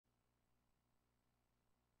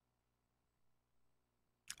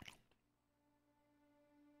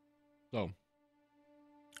So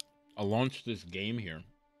I launched this game here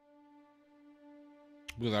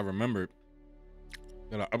because I remembered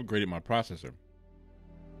that I upgraded my processor.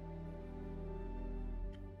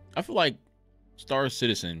 I feel like Star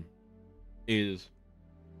Citizen is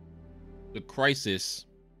the crisis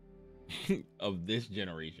of this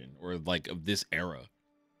generation, or like of this era.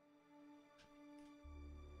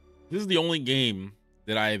 This is the only game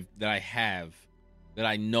that I have that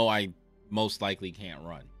I know I most likely can't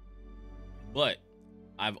run. But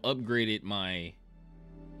I've upgraded my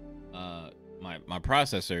my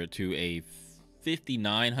processor to a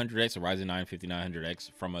 5900X, a Ryzen 9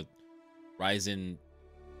 5900X from a Ryzen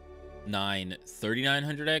 9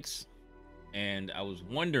 3900X, and I was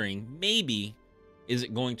wondering, maybe is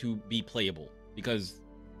it going to be playable, because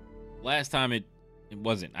last time it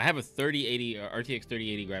wasn't. I have a 3080 RTX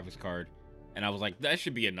 3080 graphics card, and I was like, that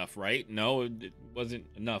should be enough, right? No, it wasn't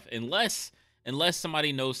enough, unless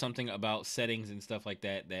somebody knows something about settings and stuff like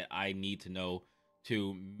that that I need to know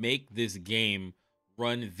to make this game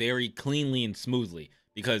run very cleanly and smoothly,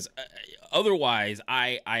 because otherwise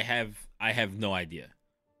I have no idea.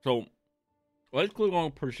 So let's click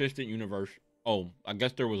on persistent universe. Oh, I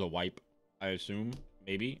guess there was a wipe, I assume.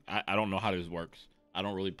 Maybe. I don't know how this works. I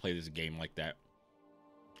don't really play this game like that.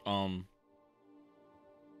 So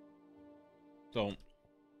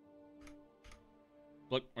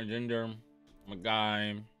look, my gender, I'm a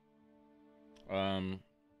guy.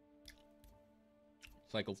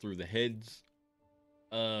 Cycle through the heads.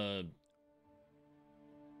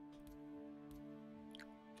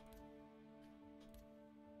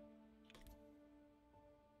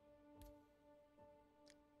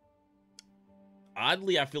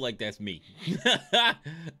 Oddly, I feel like that's me.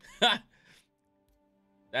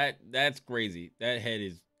 That's crazy. That head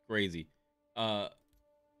is crazy. Huh.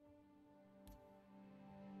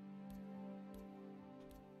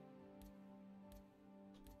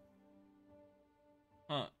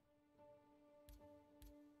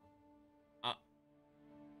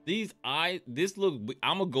 This look.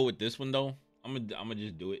 I'm gonna go with this one though. I'm gonna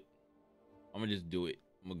just do it. I'm gonna just do it.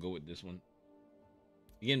 I'm gonna go with this one.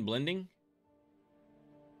 Begin blending.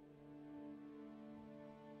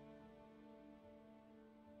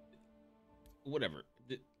 Whatever.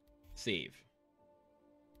 Save.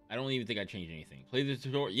 I don't even think I changed anything. Play the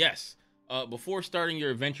tutorial. Yes. Before starting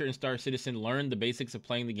your adventure in Star Citizen, learn the basics of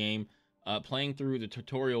playing the game. Playing through the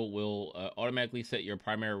tutorial will automatically set your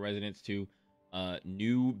primary residence to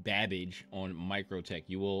New Babbage on Microtech.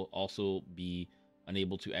 You will also be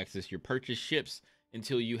unable to access your purchased ships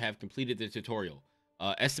until you have completed the tutorial.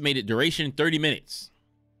 Estimated duration 30 minutes.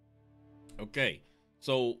 Okay,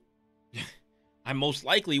 so I most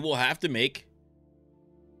likely will have to make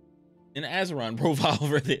an Azeron profile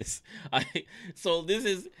for this. I've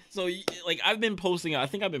been posting. I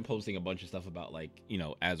think I've been posting a bunch of stuff about, like,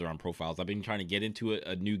 Azeron profiles. I've been trying to get into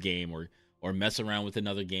a new game or mess around with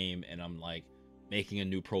another game, and I'm like making a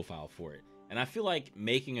new profile for it. And I feel like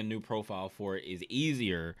making a new profile for it is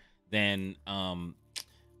easier than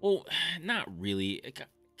well, not really.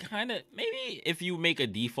 Kind of, maybe if you make a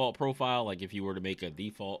default profile, like if you were to make a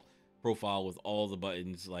default profile with all the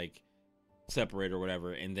buttons like separate or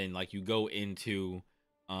whatever, and then like you go into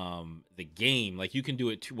the game, like you can do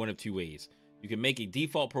it one of two ways. You can make a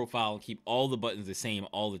default profile and keep all the buttons the same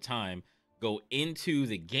all the time, go into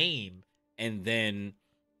the game, and then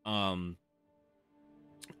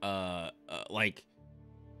like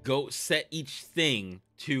go set each thing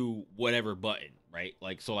to whatever button, right?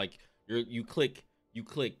 Like, so like you click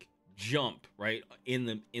jump, right, in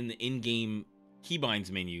the in-game keybinds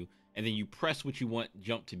menu, and then you press what you want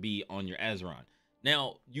jump to be on your Azeron.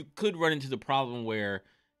 Now, you could run into the problem where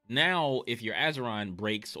now if your Azeron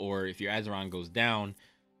breaks or if your Azeron goes down,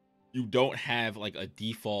 you don't have like a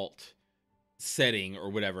default setting or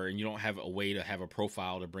whatever, and you don't have a way to have a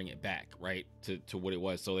profile to bring it back, right, to what it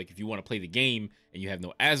was. So like if you want to play the game and you have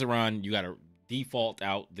no Azeron, you got to default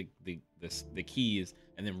out the keys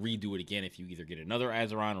and then redo it again if you either get another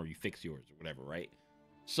Azeron or you fix yours or whatever, right?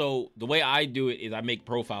 So the way I do it is I make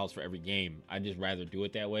profiles for every game. I just rather do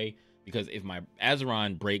it that way, because if my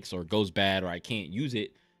Azeron breaks or goes bad or I can't use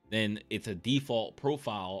it, then it's a default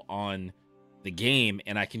profile on the game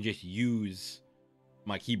and I can just use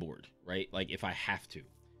my keyboard, right? Like if I have to.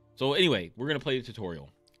 So anyway, we're gonna play the tutorial.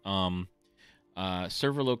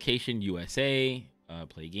 Server location USA,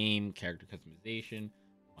 play game, character customization,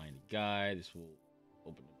 find a guide. This will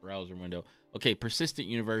open the browser window. Okay, persistent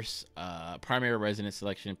universe, primary residence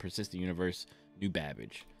selection, persistent universe, New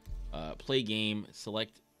Babbage. Play game,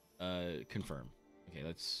 select confirm. Okay,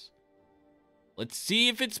 let's see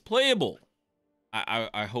if it's playable.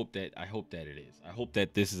 I hope that it is. I hope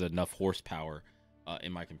that this is enough horsepower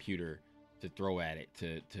in my computer to throw at it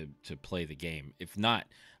to play the game. If not,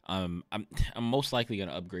 I'm most likely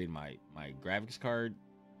gonna upgrade my graphics card,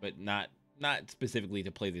 but not specifically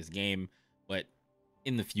to play this game, but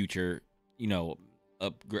in the future, you know,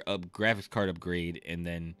 graphics card upgrade, and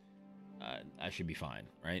then I should be fine,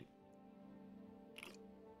 right?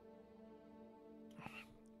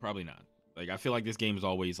 Probably not. Like, I feel like this game is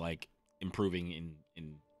always like improving in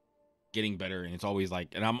getting better, and it's always like,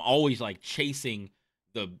 and I'm always like chasing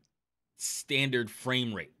the standard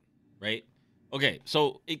frame rate, right? Okay,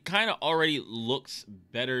 so it kind of already looks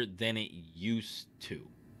better than it used to.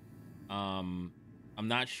 Um, I'm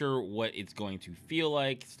not sure what it's going to feel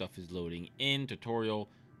like. Stuff is loading in. Tutorial.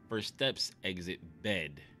 First steps. Exit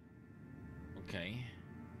bed. Okay.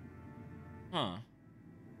 Huh.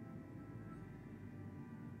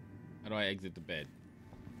 How do I exit the bed?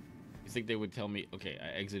 You think they would tell me, okay,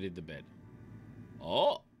 I exited the bed.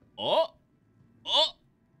 Oh, oh, oh,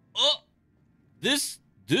 oh. This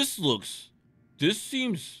looks, this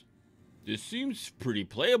seems pretty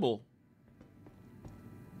playable.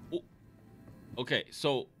 Oh, okay,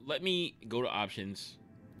 so let me go to options.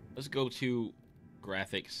 Let's go to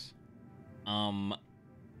graphics.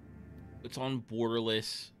 It's on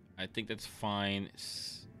borderless. I think that's fine.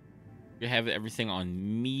 You have everything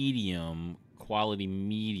on medium, quality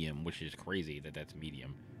medium, which is crazy that that's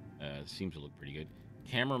medium. Seems to look pretty good.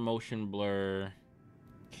 Camera motion blur,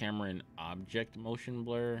 camera and object motion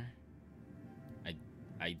blur.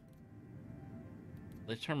 I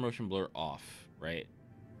let's turn motion blur off, right?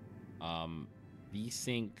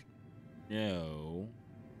 VSync, no.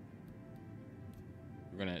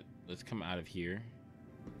 Let's come out of here.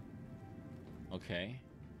 Okay.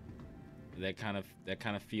 That kind of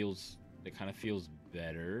feels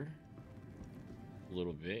better a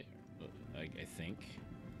little bit, like, I think,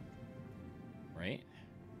 right?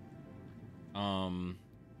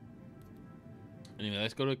 Anyway,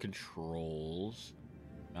 let's go to controls.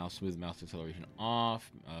 Mouse smooth, mouse acceleration off,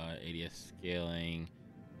 ADS scaling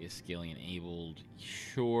enabled,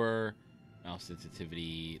 sure. Mouse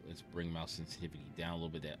sensitivity, let's bring mouse sensitivity down a little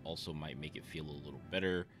bit. That also might make it feel a little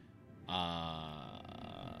better. Let's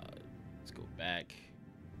go back.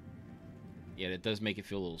 Yeah, that does make it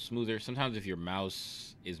feel a little smoother. Sometimes if your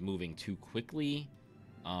mouse is moving too quickly,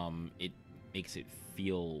 it makes it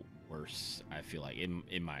feel worse. I feel like,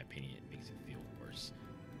 in my opinion, it makes it feel worse.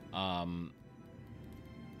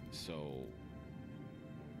 So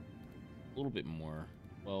a little bit more.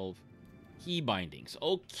 12 key bindings.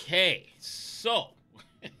 Okay, so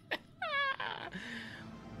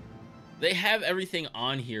they have everything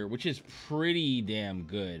on here, which is pretty damn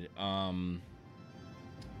good.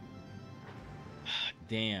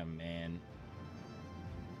 Damn, man.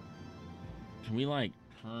 Can we like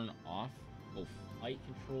turn off? Oh, flight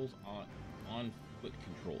controls on foot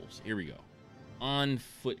controls. Here we go. On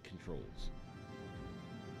foot controls.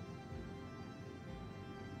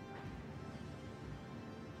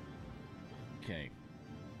 Okay.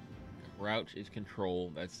 Crouch is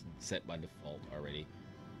control. That's set by default already.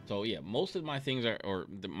 So yeah, most of my things are,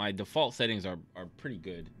 my default settings are pretty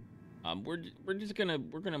good. We're just gonna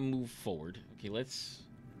move forward. Okay, let's.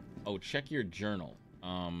 Oh, check your journal.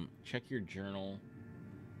 Check your journal.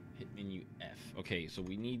 Hit menu F. Okay, so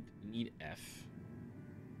we need F.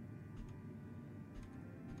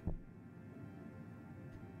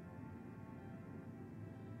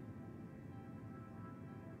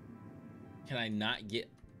 Can I not get?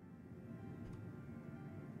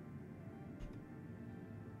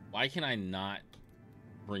 Why can I not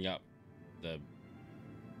bring up the?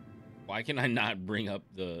 Why can I not bring up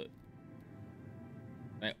the?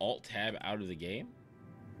 Can I alt tab out of the game?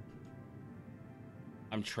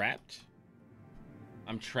 I'm trapped.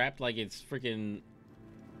 I'm trapped like it's freaking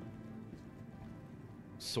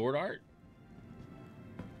Sword Art.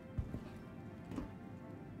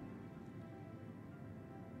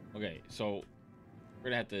 Okay, so we're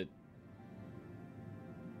gonna have to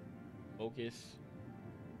focus.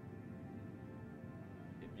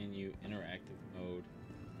 Hit menu, interactive mode.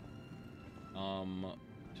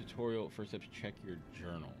 Tutorial, first steps, check your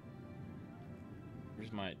journal.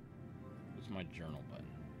 Where's my journal button?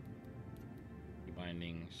 Key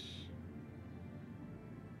bindings.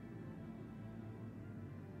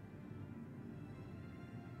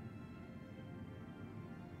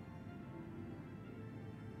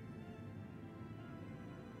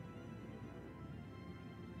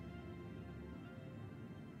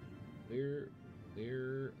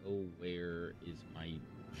 Where is my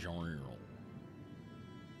journal?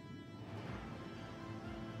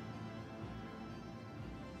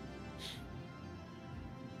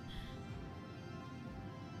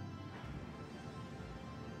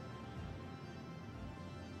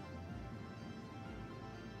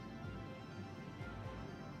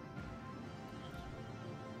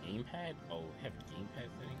 gamepad? Oh, have a gamepad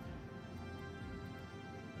setting?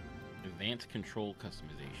 Advanced control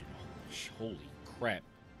customization. Holy crap.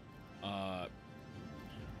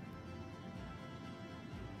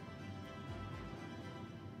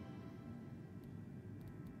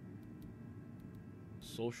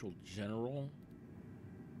 Social general.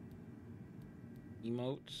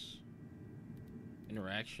 Emotes.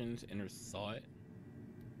 Interactions. Inner thought.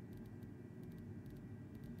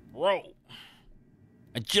 Bro.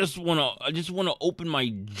 I just wanna open my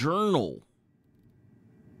journal.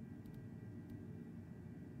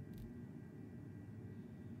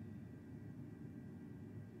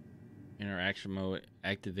 Interaction mode,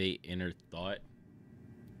 activate inner thought.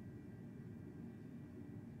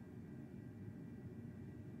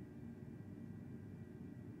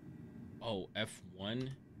 Oh, F1.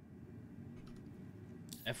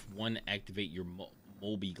 F1 activate your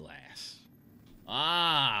Moby glass.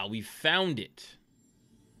 Ah, we found it.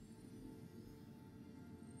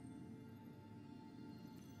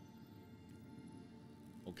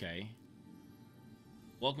 Okay.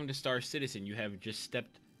 Welcome to Star Citizen. You have just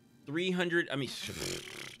stepped 300. I mean,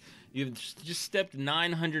 you've just stepped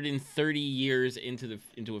 930 years into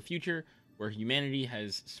a future where humanity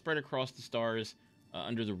has spread across the stars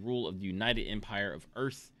under the rule of the United Empire of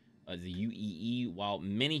Earth, the UEE. While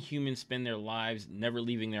many humans spend their lives never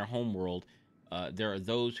leaving their homeworld, there are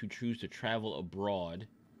those who choose to travel abroad.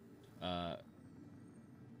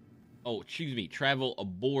 Travel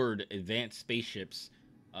aboard advanced spaceships,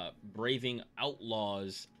 braving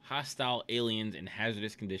outlaws, hostile aliens, and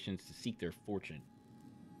hazardous conditions to seek their fortune.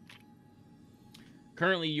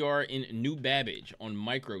 Currently, you are in New Babbage on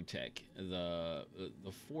Microtech, the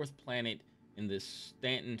fourth planet in the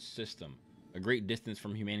Stanton system, a great distance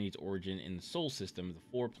from humanity's origin in the Sol system. The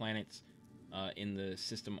 4 planets in the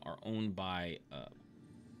system are owned by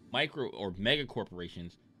micro or mega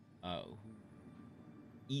corporations who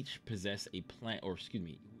each possess a planet,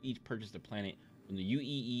 each purchased a planet from the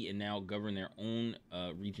UEE and now govern their own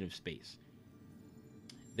region of space.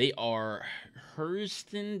 They are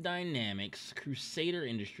Hurston Dynamics, Crusader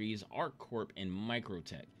Industries, ArcCorp, and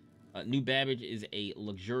Microtech. New Babbage is a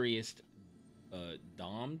luxurious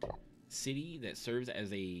domed city that serves as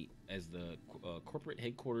the corporate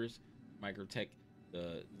headquarters. Microtech,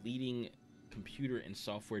 the leading computer and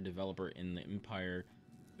software developer in the Empire,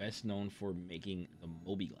 best known for making the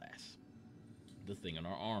Moby glass, the thing on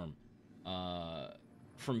our arm.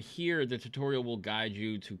 From here, the tutorial will guide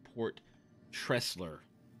you to Port Tressler,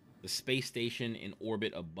 the space station in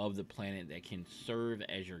orbit above the planet that can serve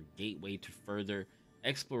as your gateway to further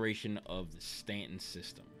exploration of the Stanton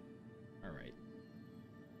system. All right.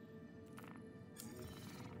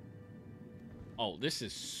 Oh, this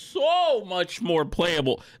is so much more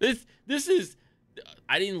playable. This is,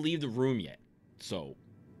 I didn't leave the room yet, so,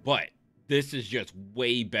 but this is just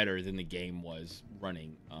way better than the game was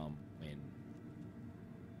running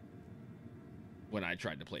when I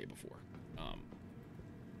tried to play it before.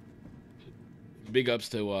 Big ups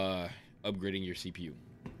to upgrading your CPU.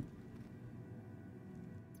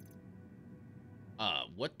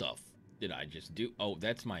 What the did I just do? Oh,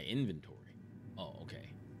 that's my inventory. Oh,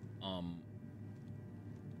 okay.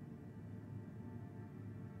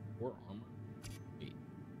 War armor. Wait.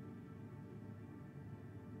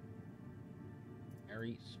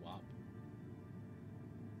 Carry, swap.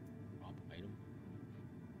 Drop item.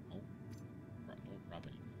 No. Don't drop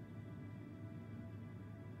anything.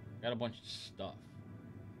 Got a bunch of stuff.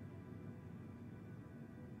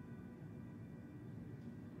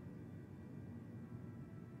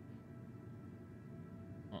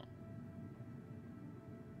 Huh.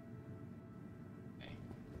 Okay.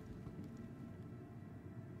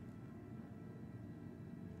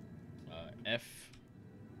 F.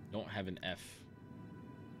 Don't have an F.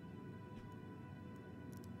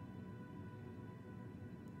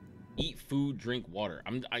 Eat food, drink water.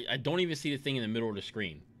 I don't even see the thing in the middle of the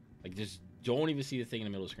screen. Like, just don't even see the thing in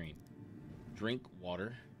the middle of the screen. Drink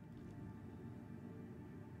water.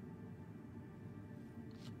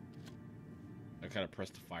 I kind of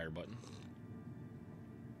pressed the fire button.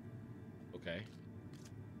 Okay.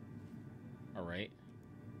 All right.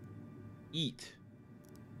 Eat.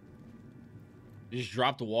 You just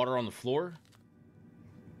drop the water on the floor?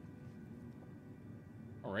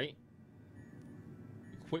 All right.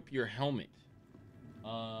 Equip your helmet.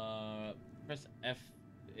 Press F,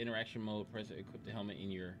 interaction mode. Press equip the helmet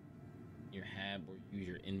in your hab or use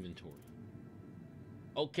your inventory.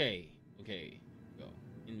 Okay. Okay. Go.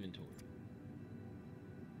 Inventory.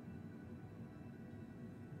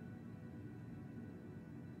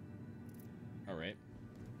 All right.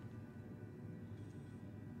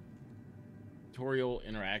 Tutorial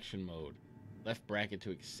interaction mode. Left bracket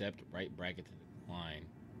to accept, right bracket to decline.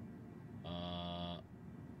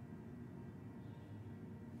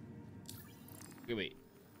 Wait.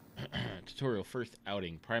 Tutorial first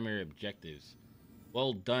outing. Primary objectives.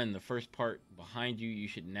 Well done. The first part behind you. You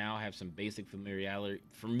should now have some basic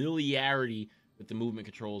familiarity with the movement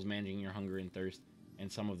controls, managing your hunger and thirst,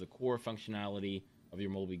 and some of the core functionality of your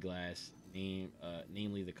Moby Glass,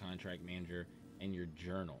 namely the contract manager and your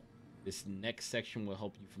journal. This next section will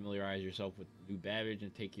help you familiarize yourself with new Babbage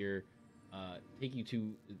and take you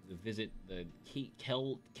to visit the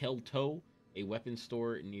Kel-To, a weapons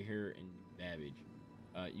store near here in New Babbage.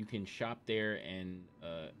 You can shop there and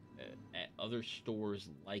at other stores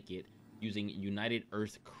like it using United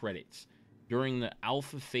Earth credits. During the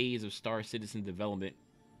alpha phase of Star Citizen development,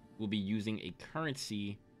 we'll be using a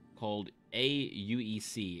currency called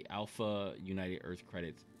AUEC, Alpha United Earth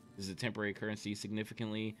Credits. This is a temporary currency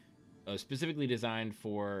specifically designed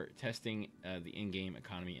for testing the in-game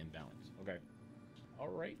economy and balance. Okay. All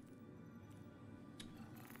right.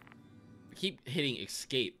 I keep hitting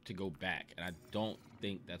escape to go back, and I don't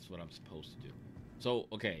think that's what I'm supposed to do. So,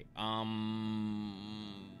 okay.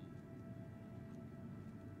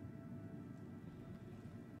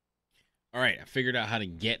 All right, I figured out how to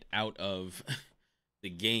get out of the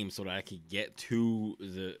game so that I could get to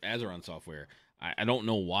the Azeron software. I don't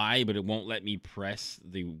know why, but it won't let me press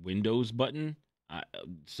the Windows button.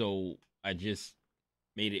 So I just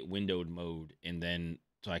made it windowed mode, and then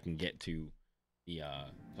so I can get to the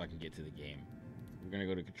game. We're gonna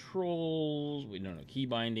go to controls. Wait, no, key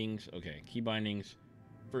bindings. Okay, key bindings.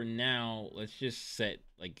 For now, let's just set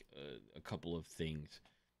like a couple of things.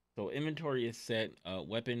 So inventory is set.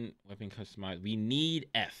 Weapon customized. We need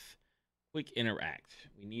F. Quick interact.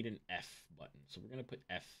 We need an F button. So we're gonna put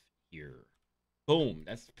F here. Boom.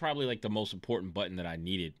 That's probably like the most important button that I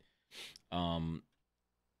needed.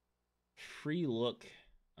 Free look.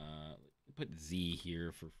 Put Z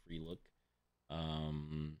here for free look.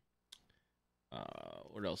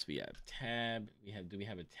 What else we have? Tab. Do we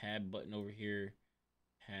have a tab button over here?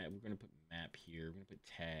 Tab. We're gonna put map here. We're gonna put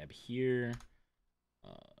tab here.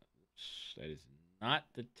 That is not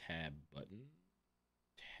the tab button.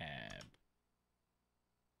 Tab.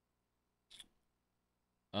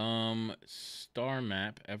 Star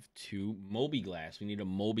map F2. Moby Glass. We need a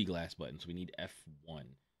Moby Glass button, so we need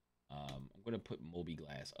F1. I'm gonna put Moby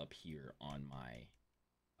Glass up here on my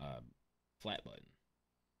flat button.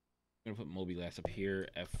 I'm gonna put Moby Glass up here,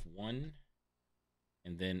 F1,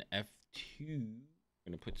 and then F2. I'm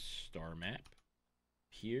gonna put star map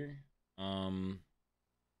here.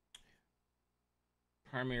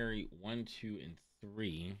 Primary 1, 2, and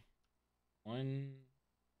 3. 1,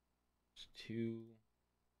 2,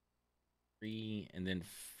 3, and then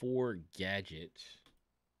 4 gadget.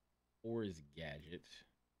 4 is gadget.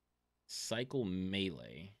 Cycle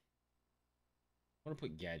melee. I'm gonna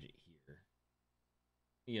put gadget here.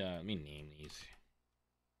 Yeah, let me name these.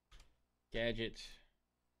 Gadget.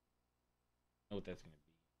 I know what that's gonna be.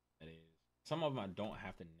 That is. Some of them I don't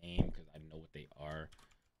have to name because I know what they are.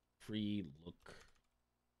 Free look.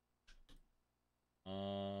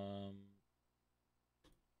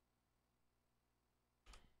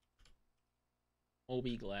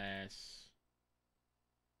 Moby Glass.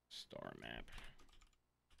 Star map.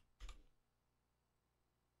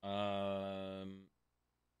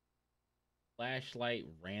 Flashlight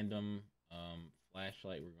random.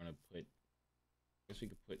 Flashlight we're gonna put. I guess we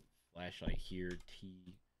could put flashlight here.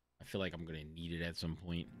 T. I feel like I'm gonna need it at some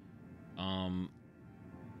point.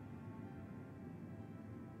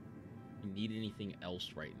 Need anything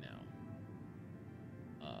else right now?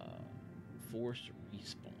 Forced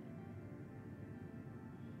respawn.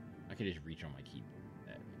 I could just reach on my keyboard for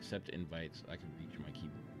that. Accept invites. I can reach my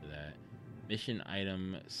keyboard for that. Mission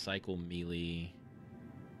item. Cycle melee.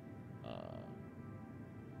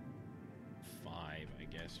 5. I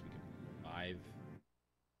guess we can put 5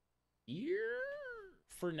 here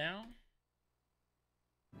for now.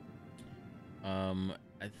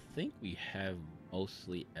 I think we have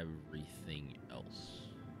mostly everything else.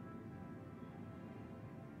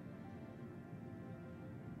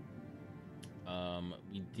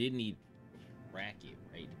 We did need bracket,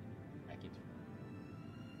 right? Bracket.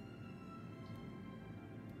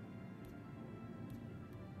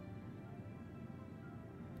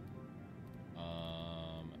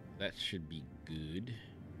 That should be good.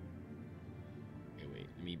 Okay,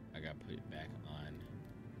 wait. I gotta put it back on.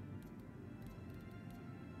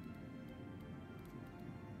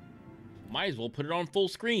 Might as well put it on full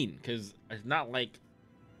screen because it's not like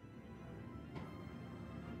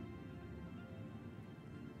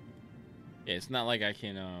it's not like I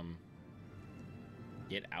can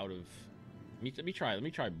get out of. Let me try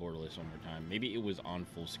borderless one more time. Maybe it was on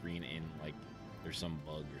full screen and like there's some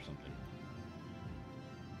bug or something.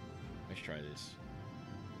 Let's try this.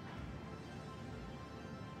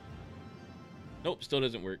 Nope, still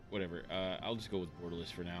doesn't work. Whatever. I'll just go with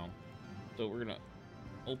borderless for now. So we're gonna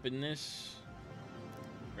open this.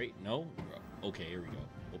 Right? No? Okay, here we go.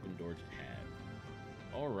 Open door to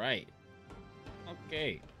tab. Alright.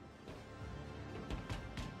 Okay.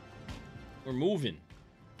 We're moving.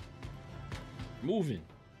 Moving.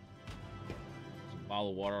 Some bottle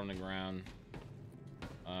of water on the ground.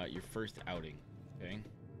 Your first outing. Okay.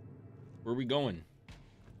 Where are we going?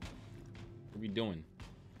 What are we doing?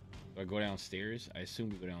 Do I go downstairs? I assume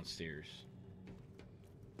we go downstairs.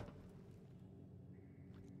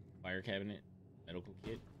 Fire cabinet. Medical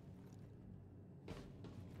kit.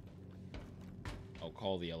 I'll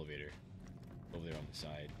call the elevator. Over there on the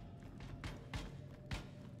side.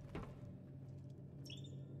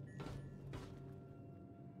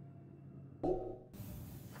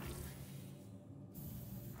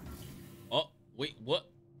 Oh, wait, what?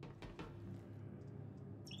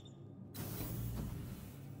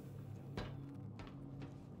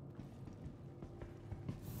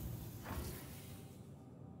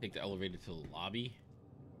 Take the elevator to the lobby.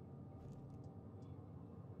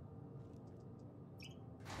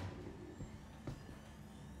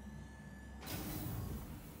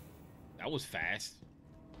 That was fast.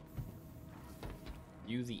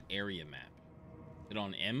 View the area map. Is it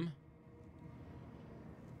on M?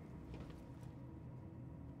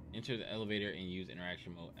 Enter the elevator and use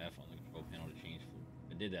interaction mode F on the control panel to change floor.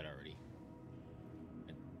 I did that already.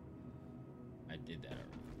 I did that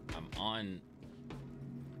already.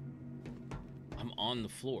 I'm on the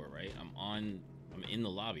floor, right? I'm in the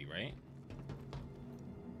lobby, right?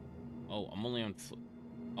 Oh, I'm only on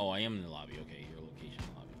oh, I am in the lobby. Okay, your location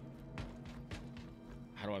lobby.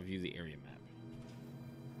 How do I view the area map?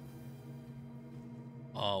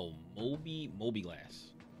 Oh, Moby glass.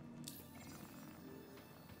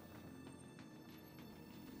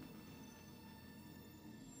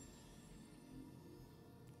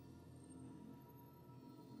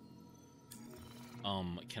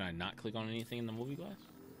 Can I not click on anything in the movie glass?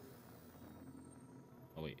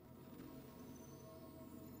 Oh, wait.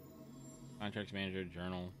 Contracts manager,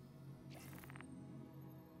 journal.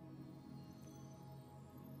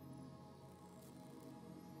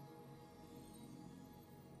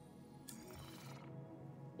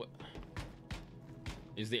 What?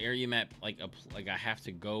 Is the area map like like I have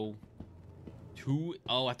to go to?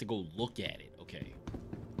 Oh, I have to go look at it. Okay.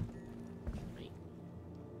 Right.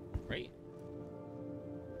 Right.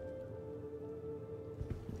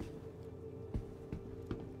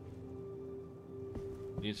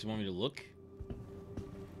 You just want me to look?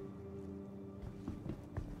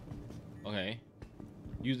 Okay.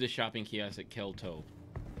 Use the shopping kiosk at Solo.to.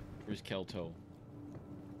 Where's Solo.to?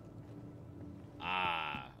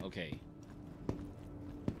 Ah, okay.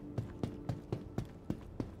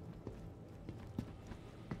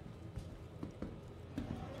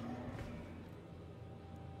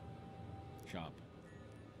 Shop.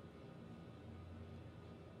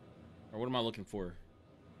 Or what am I looking for?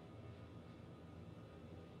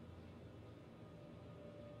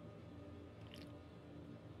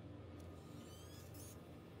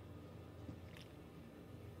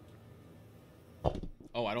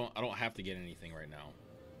 Oh, I don't have to get anything right now.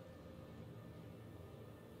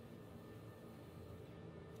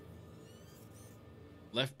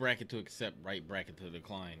 Left bracket to accept, right bracket to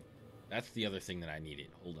decline. That's the other thing that I needed.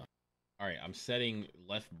 Hold on. All right, I'm setting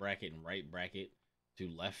left bracket and right bracket to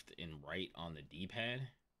left and right on the D-pad.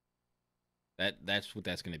 That's what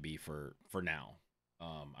that's going to be for now.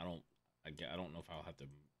 I don't know if I'll have to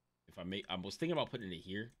I was thinking about putting it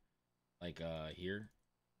here, like here,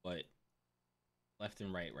 but left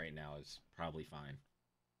and right now is probably fine.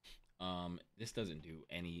 This doesn't do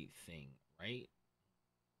anything, right?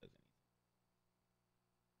 At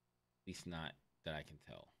least not that I can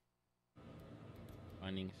tell.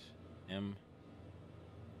 Findings M.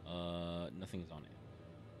 Nothing's on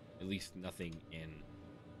it. At least nothing in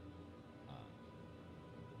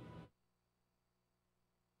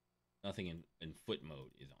nothing in foot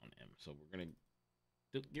mode is on M. So we're gonna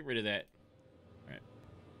get rid of that.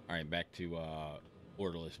 All right, back to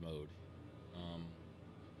borderless mode.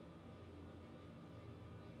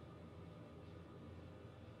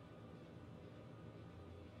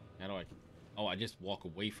 How do I? Oh, I just walk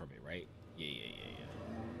away from it, right? Yeah.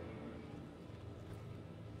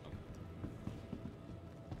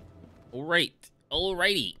 Okay.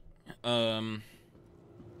 Alrighty.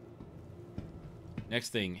 Next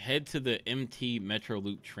thing, head to the MT Metro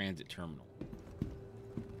Loop Transit Terminal.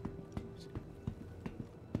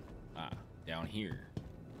 down here.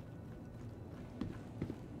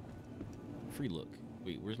 Free look.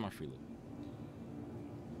 Wait, where's my free look?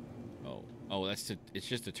 Oh, oh, that's to. It's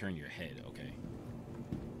just to turn your head. Okay.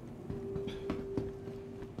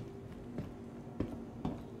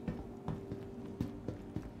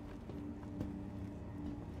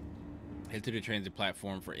 Head to the transit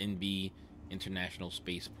platform for NB International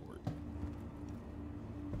Spaceport.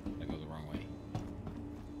 That goes the wrong way.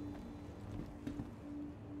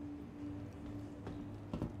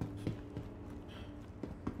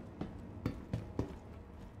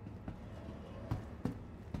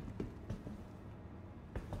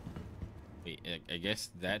 Wait, I guess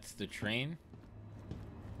that's the train?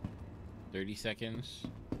 30 seconds.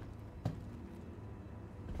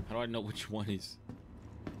 How do I know which one is...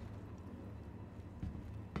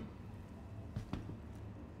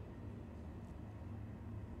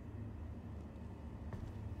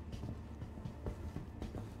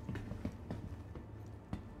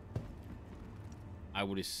 I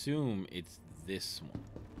would assume it's this one.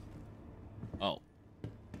 Oh.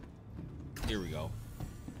 Here we go.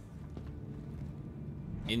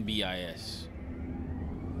 NBIS.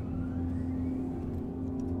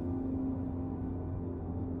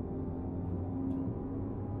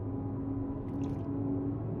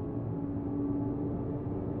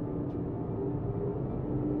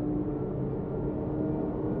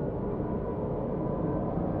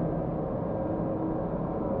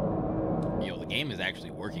 Yo, the game is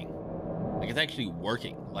actually working. Like, it's actually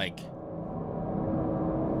working. Like...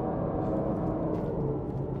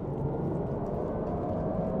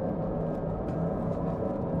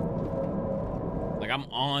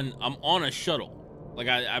 I'm on a shuttle. Like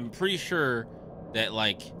I'm pretty sure that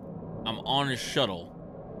like I'm on a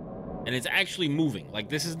shuttle and it's actually moving. Like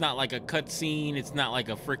this is not like a cutscene. It's not like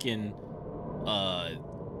a freaking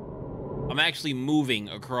I'm actually moving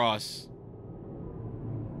across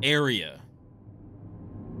area.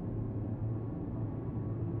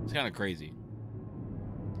 It's kind of crazy.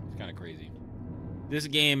 It's kind of crazy. This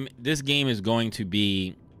game is going to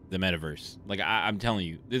be the metaverse. Like I'm telling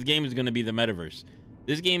you, this game is going to be the metaverse.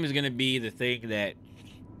 This game is going to be the thing that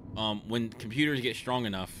when computers get strong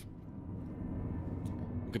enough,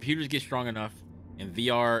 and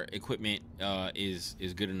VR equipment is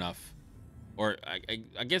good enough, or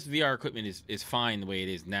I guess VR equipment is fine the way it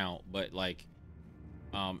is now, but like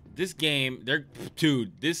this game,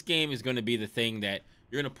 this game is going to be the thing that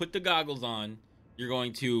you're going to put the goggles on, you're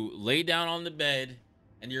going to lay down on the bed,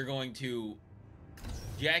 and you're going to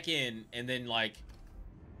jack in, and then like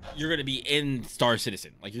you're gonna be in Star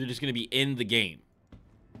Citizen. Like you're just gonna be in the game.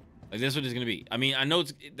 Like that's what it's gonna be. I mean, I know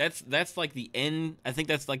that's like the end. I think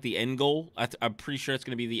that's like the end goal. I'm pretty sure it's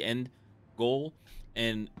gonna be the end goal.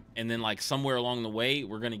 And then like somewhere along the way,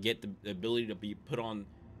 we're gonna get the ability to be put on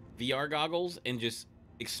VR goggles and just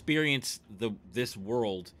experience this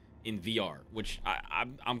world in VR, which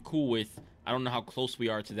I'm cool with. I don't know how close we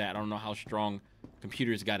are to that. I don't know how strong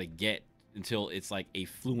computers got to get until it's like a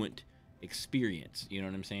fluent experience. You know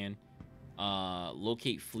what I'm saying?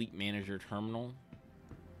 Locate fleet manager terminal.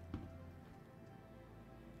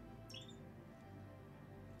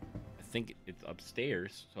 I think it's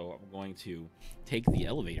upstairs, so I'm going to take the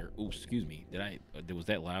elevator. Oh, excuse me. Was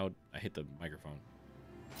that loud? I hit the microphone.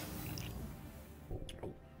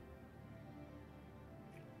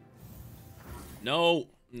 Oh.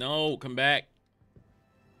 No, come back.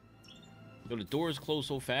 Yo, the doors close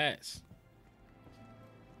so fast.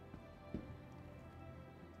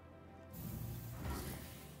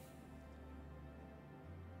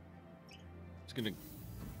 It's gonna...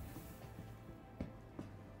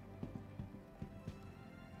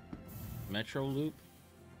 Metro loop?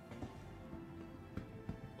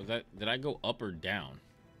 Was that... Did I go up or down?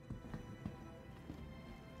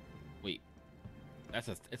 Wait. It's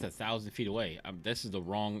 1,000 feet away. This is the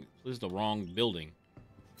wrong building.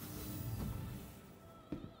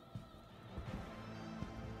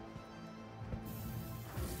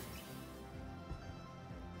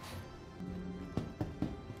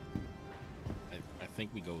 I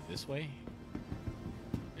think we go this way.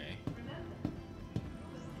 Okay.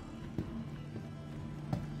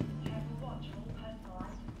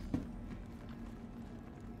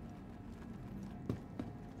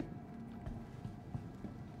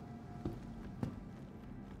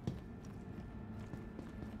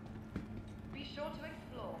 Be sure to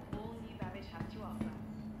explore all New Babbage has to offer.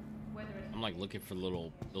 Whether it's I'm like looking for the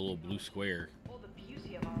little blue square. or the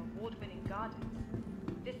beauty of our award-winning gardens,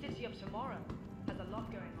 this city of tomorrow has a lot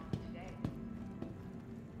going on today.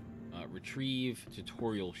 Retrieve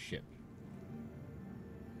tutorial ship.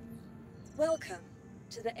 Welcome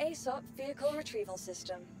to the ASOP Vehicle Retrieval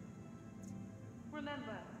System.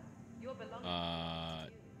 Remember, your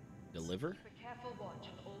belongings. Deliver? Keep a careful watch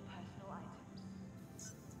on all personal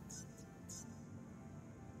items.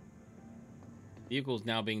 Vehicles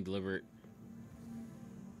now being delivered.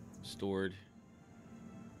 Stored.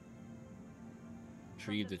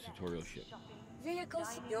 Retrieve the tutorial ship.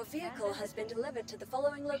 Your vehicle has been delivered to the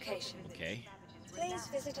following location. Okay. Please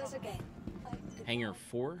visit us again. Hangar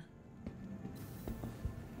 4.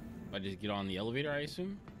 I just get on the elevator, I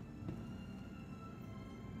assume.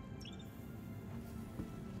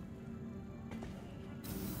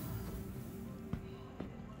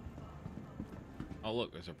 Oh,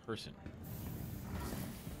 look, there's a person.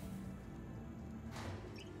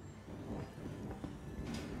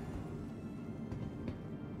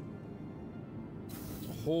 It's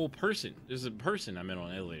a whole person. There's a person I'm in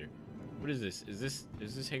on an elevator. What is this? Is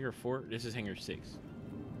this hangar 4? This is hangar 6.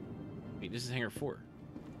 Wait, this is hangar 4.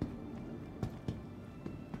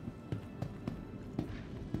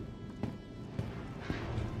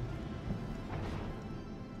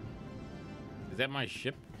 Is that my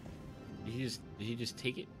ship? Did he just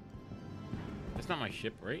take it? That's not my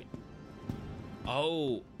ship, right?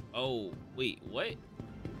 Oh, wait, what?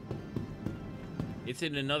 It's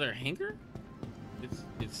in another hangar? It's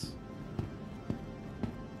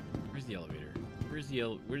where's the elevator?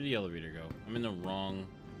 Where'd the elevator go? I'm in the wrong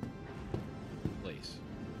place.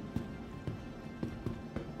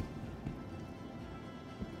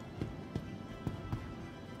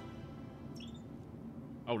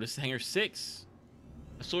 Oh, this is hangar 6.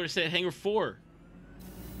 I sort of said hangar 4.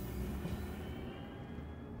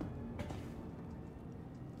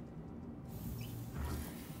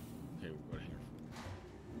 Okay, we'll go to hangar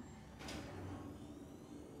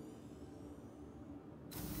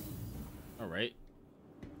 4. All right.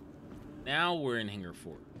 Now we're in hangar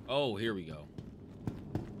 4. Oh, here we go.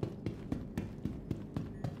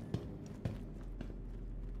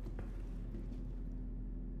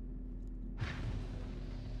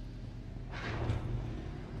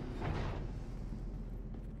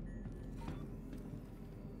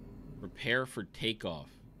 Prepare for takeoff.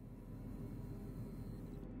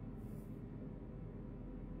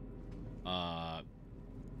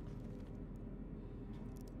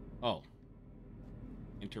 Oh.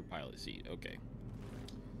 Enter pilot seat. Okay.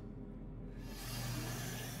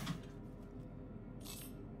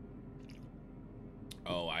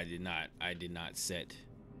 Oh, I did not set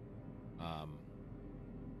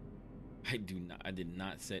I did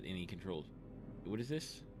not set any controls. What is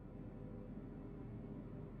this?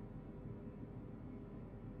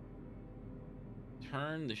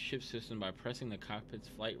 Turn the ship system by pressing the cockpit's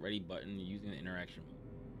flight ready button using the interaction mode.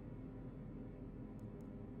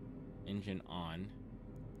 Engine on.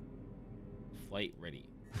 Flight ready.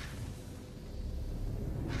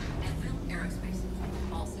 Enfield Aerospace.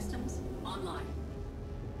 All systems online.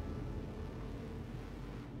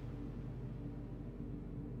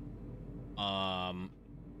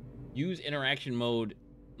 Use interaction mode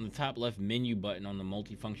on the top left menu button on the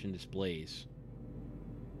multifunction displays.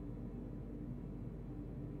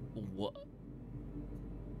 What?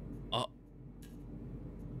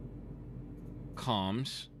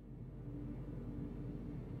 Comms.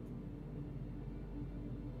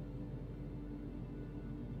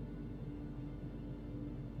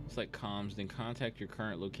 Select comms, then contact your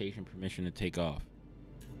current location permission to take off.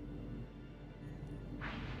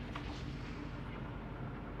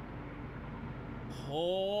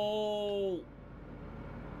 Oh.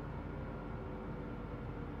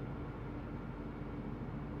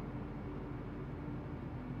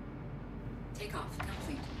 Takeoff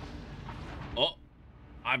complete. Oh,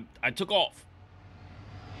 I took off.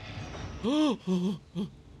 Oh,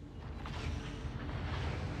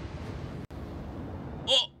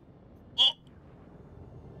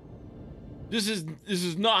 this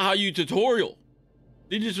is not how you tutorial.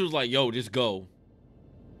 They just was like, yo, just go.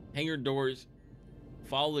 Hangar doors.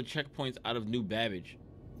 Follow the checkpoints out of New Babbage.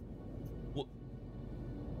 What?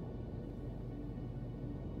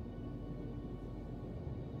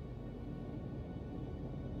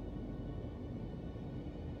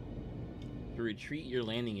 To retreat your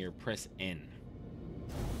landing gear, press N.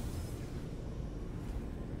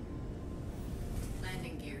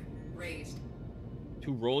 Landing gear raised.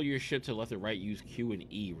 To roll your ship to left or right, use Q and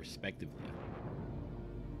E, respectively.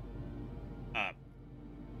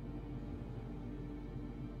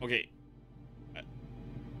 Okay. Can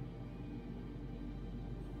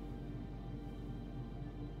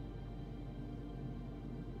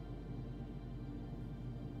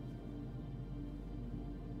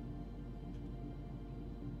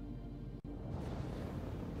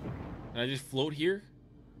I just float here?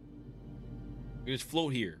 I just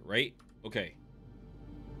float here, right? Okay.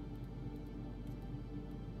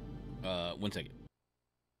 One second.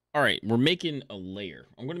 All right, we're making a layer.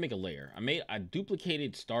 I'm going to make a layer. I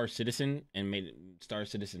duplicated Star Citizen and made Star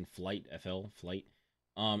Citizen Flight flight.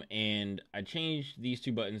 And I changed these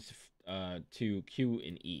two buttons to Q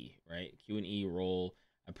and E, right? Q and E roll.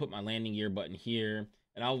 I put my landing gear button here,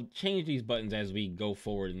 and I'll change these buttons as we go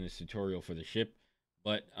forward in this tutorial for the ship.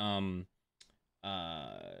 But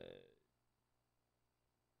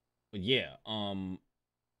yeah,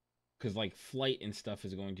 because like flight and stuff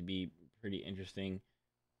is going to be pretty interesting.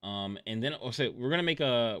 And then also we're gonna make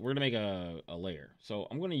a layer. So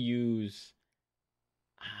I'm gonna use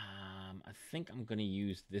I think I'm gonna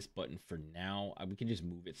use this button for now. We can just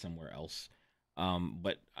move it somewhere else.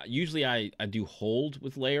 But usually I do hold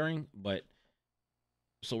with layering, but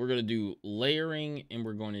so we're gonna do layering, and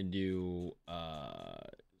we're going to do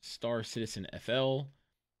Star Citizen FL.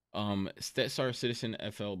 Star Citizen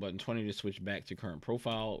FL button 20 to switch back to current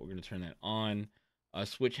profile. We're gonna turn that on.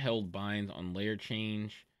 Switch held binds on layer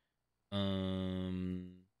change.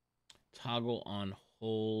 Toggle on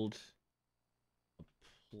hold.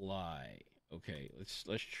 Apply. Okay, let's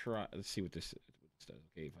try. Let's see what this does.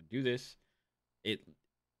 Okay, if I do this, it.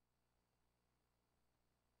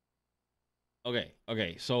 Okay.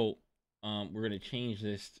 So, we're gonna change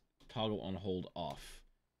this toggle on hold off.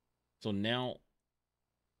 So now.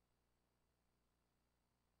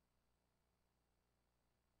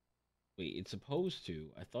 Wait, it's supposed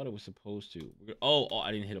to. I thought it was supposed to. Oh,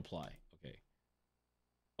 I didn't hit apply.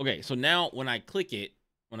 Okay, so now when I click it,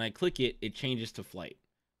 it changes to flight.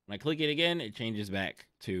 When I click it again, it changes back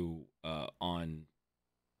to on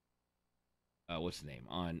what's the name?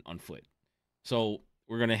 On foot. So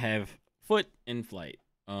we're gonna have foot and flight.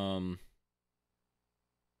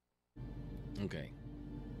 Okay.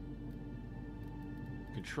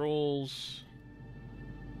 Controls.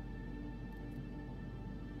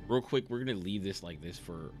 Real quick, we're gonna leave this like this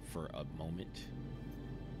for a moment.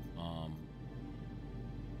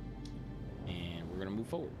 And we're gonna move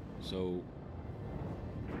forward. So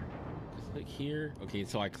click here. Okay,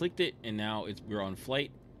 so I clicked it, and now we're on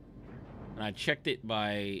flight. And I checked it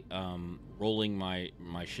by rolling my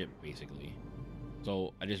ship basically.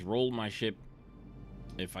 So I just rolled my ship.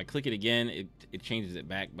 If I click it again, it changes it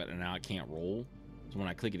back, but now I can't roll. So when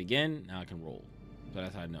I click it again, now I can roll. So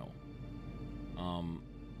that's how I know.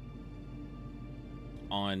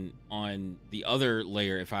 On the other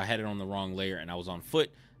layer, if I had it on the wrong layer and I was on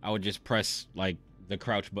foot, I would just press like the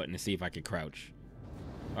crouch button to see if I could crouch.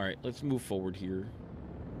 All right, let's move forward here.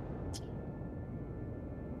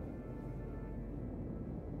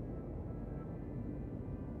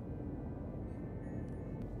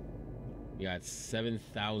 We got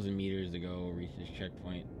 7,000 meters to go, reach this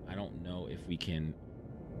checkpoint. I don't know if we can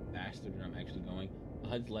faster than I'm actually going. The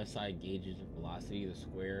HUD's left side gauges the velocity. The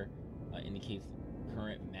square indicates the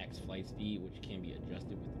current max flight speed, which can be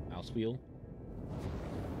adjusted with the mouse wheel.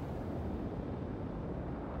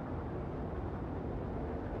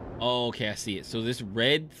 Oh, okay, I see it. So this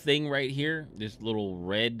red thing right here, this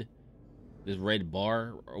red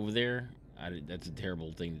bar over there, that's a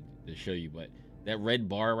terrible thing to show you, but that red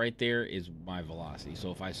bar right there is my velocity.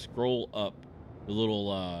 So if I scroll up, the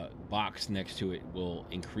little box next to it will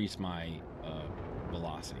increase my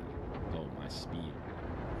velocity, so my speed.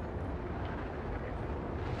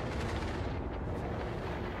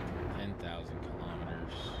 10,000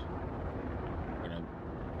 kilometers. We're gonna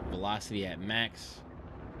velocity at max.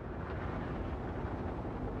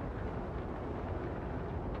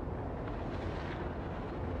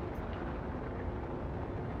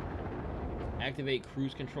 Activate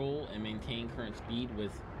cruise control and maintain current speed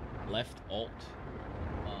with left alt.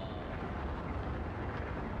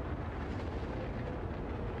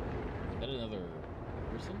 Is that another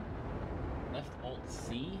person? Left alt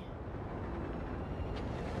C.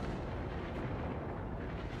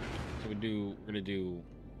 So we're gonna do.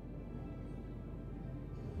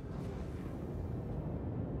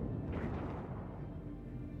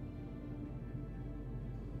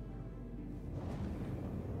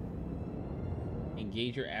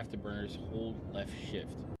 Engage your afterburners, hold left shift.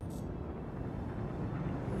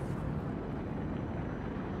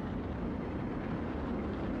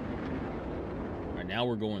 Alright, now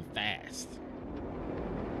we're going fast.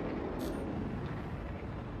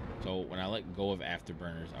 So when I let go of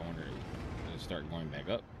afterburners, I wonder, does it start going back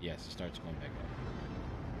up? Yes, it starts going back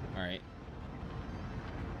up. Alright.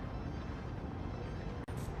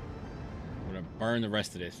 I'm gonna burn the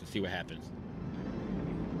rest of this and see what happens.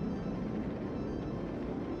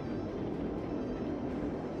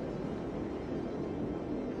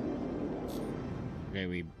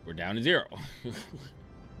 Okay, we're down to 0.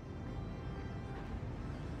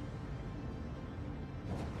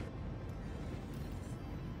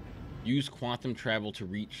 Use quantum travel to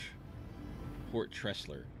reach Port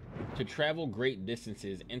Tressler. To travel great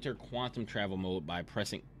distances, enter quantum travel mode by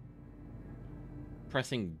pressing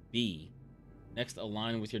B. Next,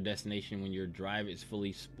 align with your destination. When your drive is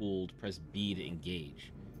fully spooled, press B to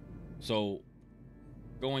engage. So,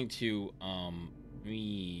 going to let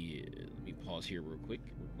me pause here real quick.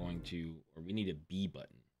 We're going to, or we need a B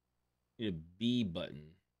button. We need a B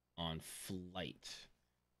button on flight.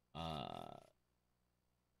 I'm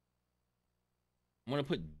gonna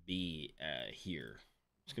put B here.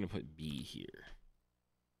 I'm just gonna put B here.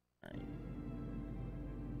 All right.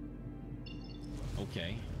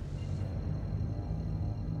 Okay.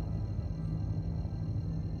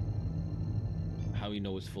 How do you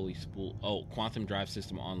know it's fully spooled? Oh, quantum drive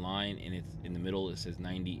system online, and it's in the middle. It says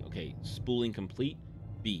 90. Okay, spooling complete.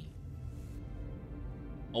 B.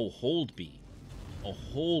 Oh, hold B. Oh,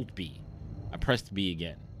 hold B. I pressed B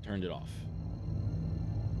again. Turned it off.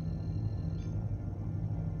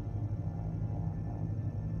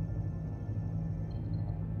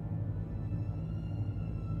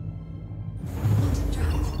 Quantum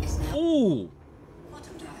drive is now. Ooh.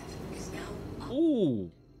 Quantum drive is now up.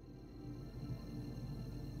 Ooh.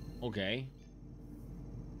 Okay.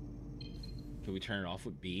 Can we turn it off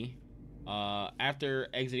with B? After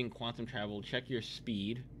exiting quantum travel, check your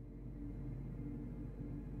speed.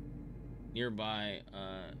 Nearby,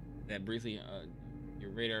 that briefly,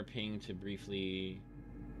 your radar ping to briefly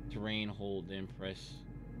terrain, hold, then press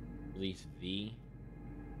release V.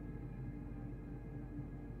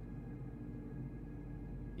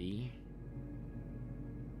 V.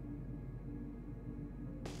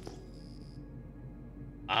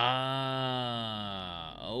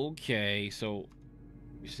 Ah, okay. So,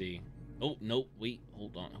 you see. Oh, nope. Wait,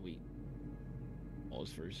 hold on. Wait.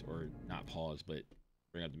 Pause first, or not pause, but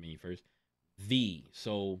bring up the menu first. V.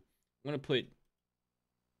 So, I'm gonna put.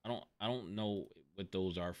 I don't know what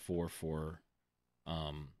those are for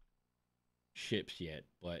ships yet,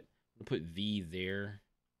 but I'm gonna put V there.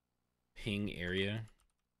 Ping area.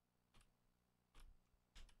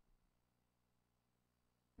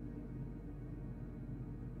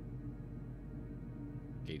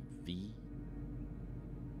 Okay, V.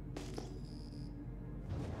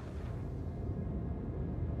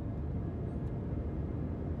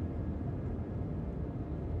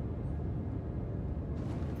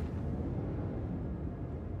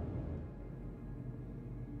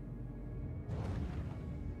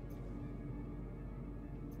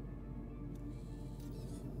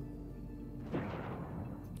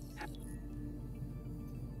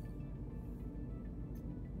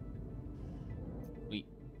 Wait.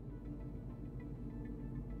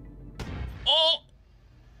 Oh!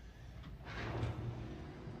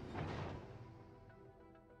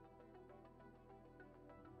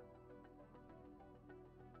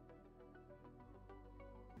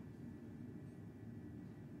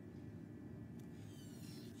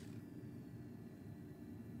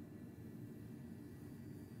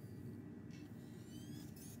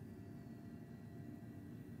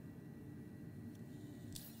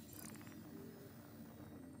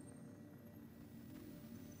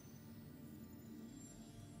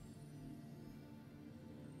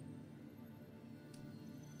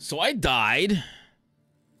 So I died.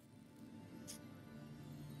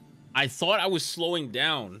 I thought I was slowing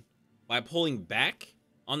down by pulling back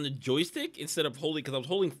on the joystick instead of holding, because I was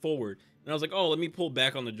holding forward. And I was like, oh, let me pull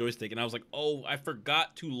back on the joystick. And I was like, oh, I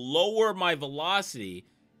forgot to lower my velocity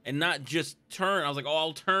and not just turn. I was like, oh,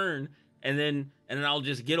 I'll turn and then I'll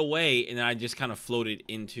just get away. And then I just kind of floated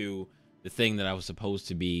into the thing that I was supposed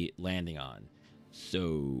to be landing on.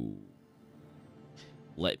 So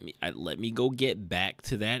let me go get back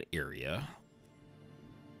to that area.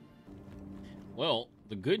 Well,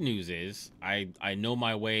 the good news is I know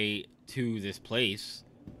my way to this place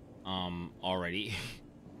already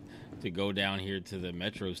to go down here to the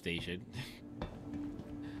metro station.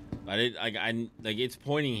 I like it's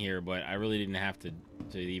pointing here, but I really didn't have to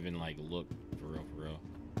even like look for real.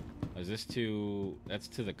 Is this that's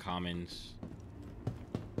to the commons?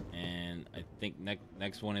 And I think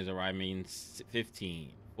next one is arriving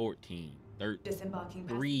 15, 14, 13, Disembarking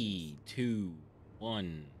 3, 2,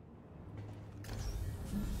 1.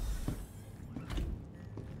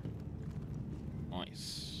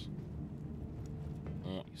 Nice.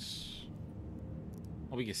 Oh,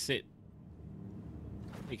 we can sit.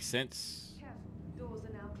 Makes sense. Careful, doors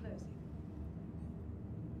are now closing.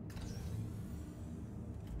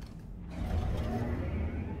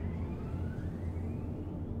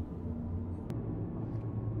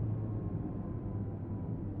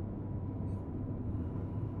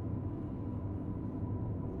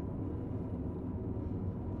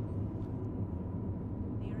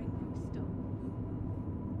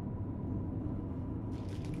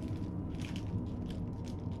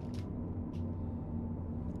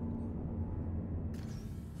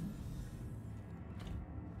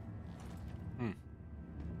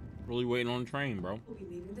 Really waiting on the train, bro. We'll be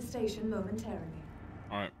leaving the station momentarily.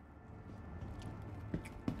 All right.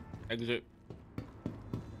 Exit.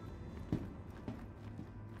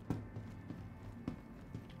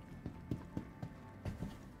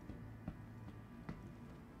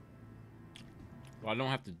 Well, I don't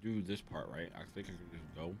have to do this part, right? I think I can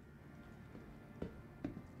just go.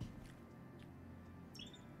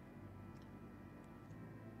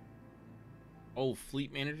 Oh,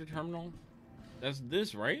 Fleet Manager Terminal? That's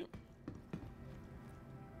this, right?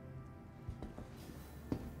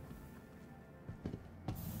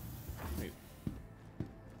 Wait.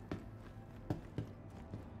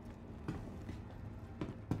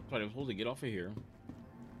 Sorry, I was supposed to get off of here.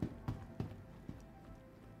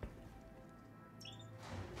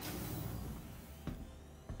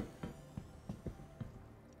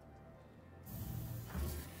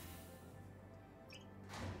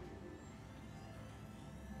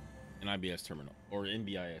 An IBS terminal or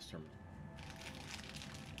NBIS terminal.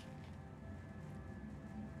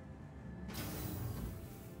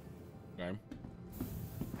 Okay.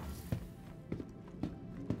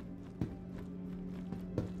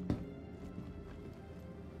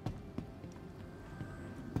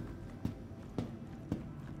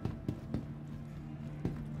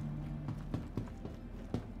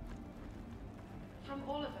 From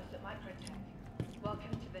all of us at Microtech, welcome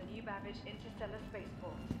to the new Babbage Interstellar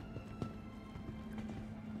Spaceport.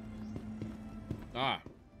 Ah,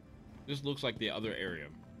 this looks like the other area.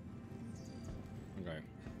 Okay.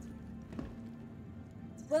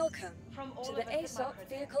 Welcome From all to of the us at ASOC Microtech,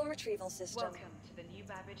 Vehicle Retrieval System. welcome to the new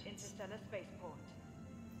Babbage Interstellar Spaceport.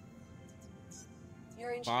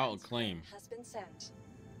 Your File a insurance claim. has been sent.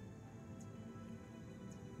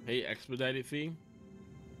 Pay expedited fee.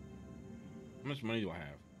 How much money do I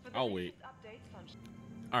have? For the I'll wait. latest updates on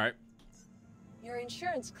All right. Your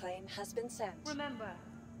insurance claim has been sent. Remember,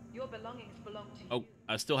 your belongings belong to Oh, you.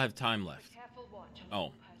 I still have time left. Careful watch on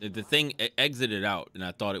Oh, your the personal thing exited out, and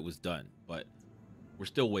I thought it was done, but we're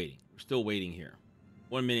still waiting. We're still waiting here.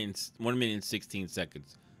 1 minute, 1 minute and 16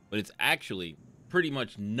 seconds. But it's actually pretty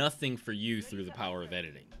much nothing for you through the power of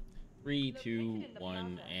editing. 3, 2,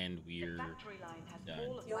 1, and we're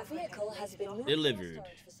done. Your vehicle has been moved Delivered. to a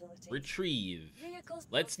storage facility. Retrieve. Vehicles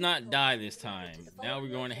Let's not not vehicle die will be this time. delivered to the Now we're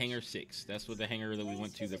following going to Hangar location. 6. That's what the hangar that we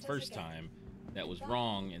went to the first time. That was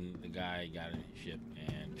wrong, and the guy got in his ship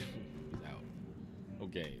and was out.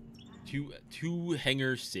 Okay. Two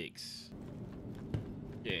Hangar 6.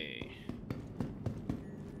 Okay.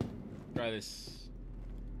 Try this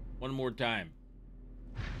one more time.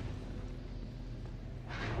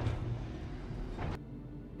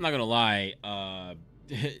 I'm not gonna lie,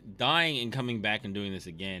 dying and coming back and doing this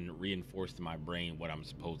again reinforced in my brain what I'm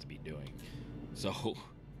supposed to be doing. So,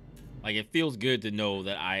 like, it feels good to know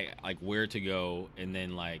that I, like, where to go, and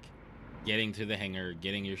then, like, getting to the hangar,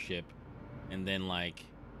 getting your ship, and then, like,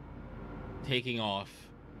 taking off,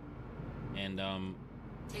 and,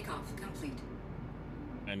 Takeoff complete.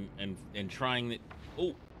 and trying it,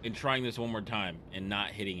 and trying this one more time, and not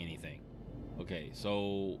hitting anything. Okay,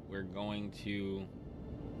 so we're going to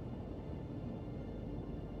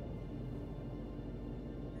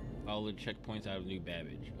follow the checkpoints out of New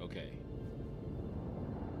Babbage. Okay.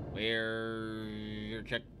 Where your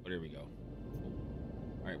check? Oh, there we go.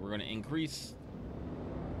 All right, we're going to increase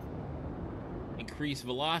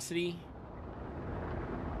velocity.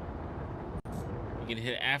 We can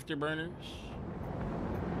hit afterburners.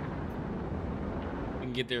 We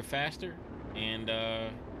can get there faster, and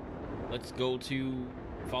let's go to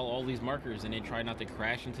follow all these markers and then try not to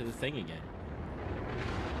crash into the thing again.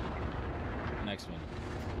 Next one.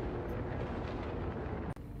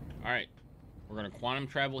 All right, we're gonna quantum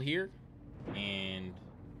travel here, and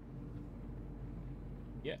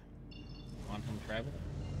yeah, quantum travel.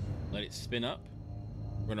 Let it spin up.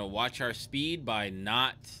 We're gonna watch our speed by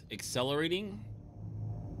not accelerating.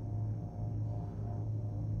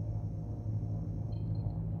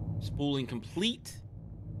 Spooling complete.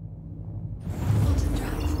 Quantum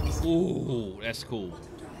drive is Ooh, that's cool.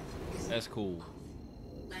 Quantum drive is That's cool.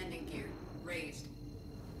 off. Landing gear raised.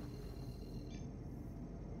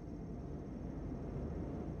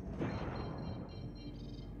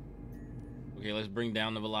 Okay, let's bring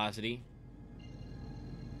down the velocity.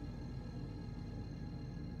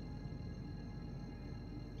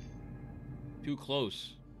 Too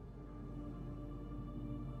close.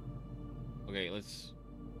 Okay, let's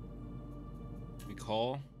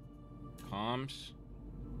recall comms.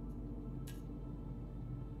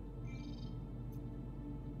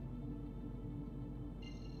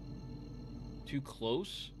 Too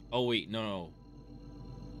close? Oh wait, no.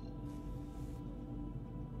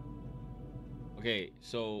 Okay,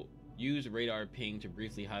 so Use radar ping to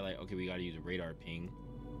briefly highlight. Okay, we gotta use a radar ping.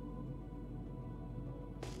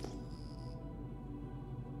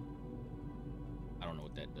 I don't know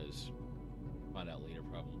what that does. Find out later,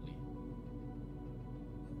 probably.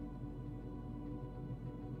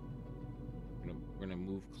 We're gonna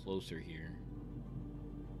move closer here.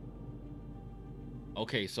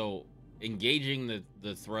 Okay, so engaging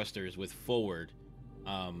the thrusters with forward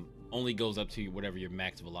only goes up to whatever your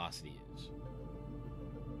max velocity is.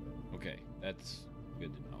 Okay, that's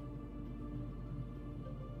good to know.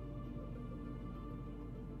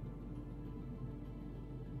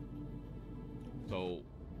 So, all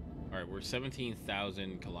right, we're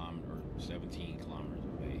 17,000 kilometers, or 17 kilometers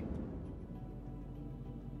away.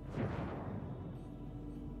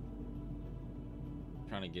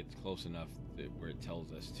 Trying to get close enough to where it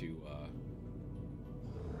tells us to,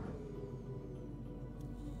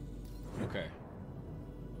 okay.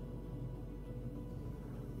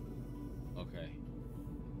 Okay.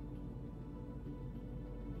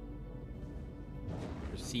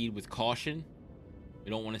 Proceed with caution. We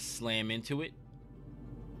don't want to slam into it.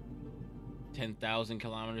 10,000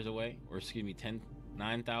 kilometers away, or excuse me,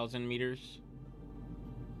 9,000 meters.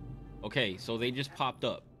 Okay, so they just popped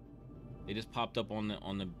up. They just popped up on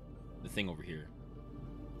the thing over here.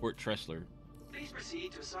 Port Tressler. Please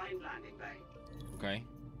proceed to assigned landing bay. Okay.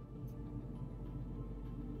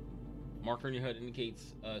 Marker on your HUD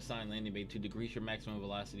indicates assigned landing bay. To decrease your maximum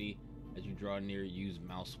velocity as you draw near, use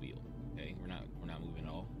mouse wheel. Okay, we're not moving at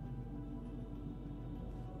all.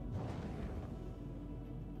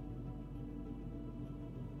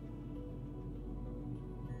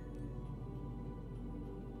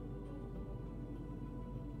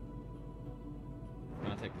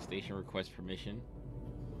 Contact the station, request permission.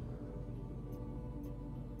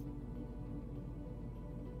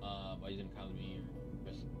 By using economy,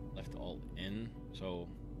 press left alt N. So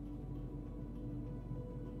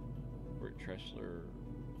Port Tressler.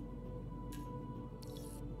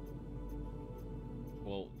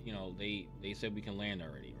 Well, you know, they said we can land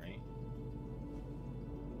already, right?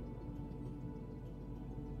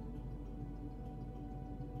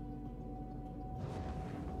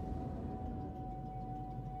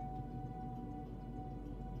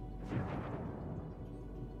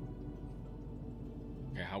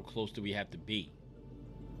 Okay, how close do we have to be?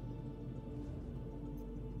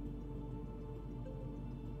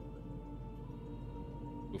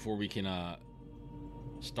 Before we can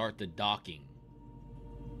start the docking.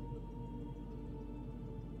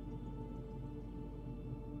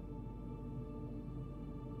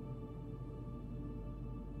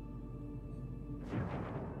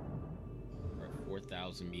 We're at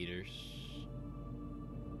 4,000 meters.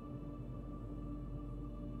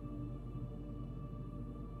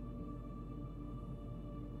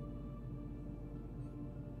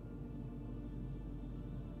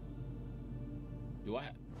 Do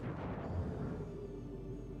I?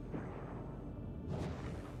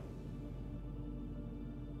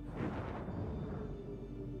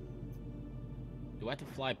 Do I have to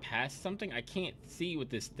fly past something? I can't see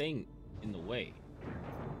with this thing in the way.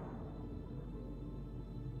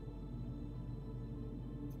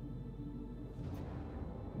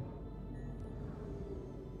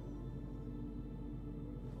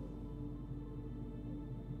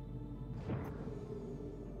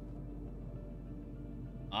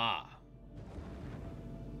 Ah.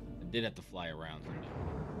 I did have to fly around something.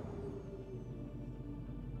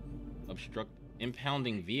 Obstruct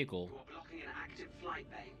impounding vehicle. You are blocking an active flight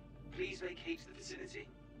bay. Please vacate the vicinity.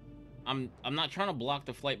 I'm not trying to block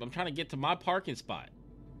the flight, but I'm trying to get to my parking spot.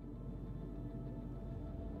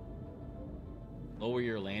 Lower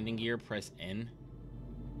your landing gear, press N.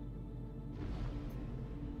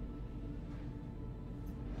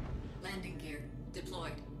 Landing gear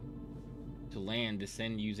deployed. To land,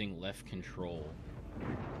 descend using left control.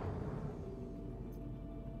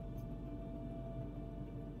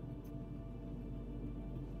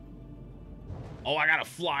 Oh, I gotta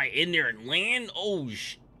fly in there and land? Oh,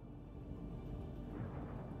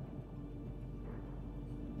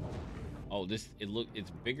 oh, it's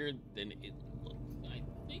bigger than it looks, I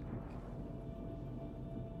think.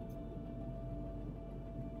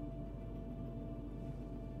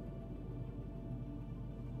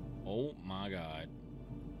 Oh my God.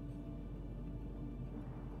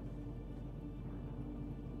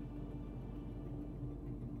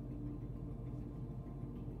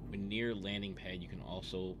 When near landing pad, you can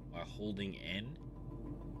also, by holding N.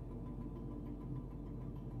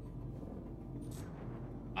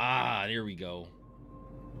 Ah, there we go.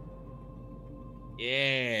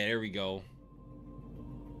 Yeah, there we go.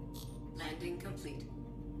 Landing complete.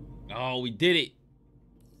 Oh, we did it.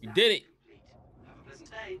 You did it. Complete. Have a pleasant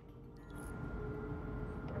day.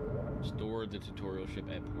 Store the tutorial ship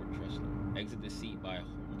at Port Tressler. Exit the seat by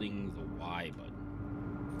holding the Y button.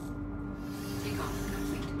 Takeoff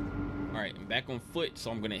complete. Alright, I'm back on foot, so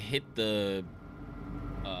I'm gonna hit the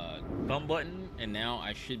thumb button, and now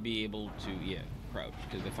I should be able to, yeah, crouch.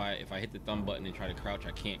 Because if I hit the thumb button and try to crouch,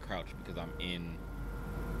 I can't crouch because I'm in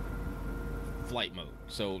flight mode.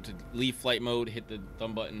 So to leave flight mode, hit the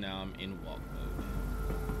thumb button. Now I'm in walk mode.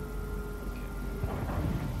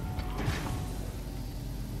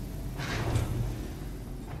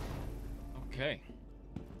 Okay.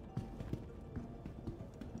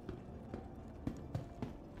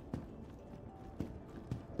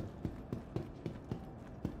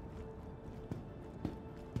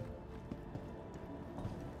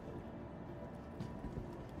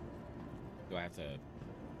 Do I have to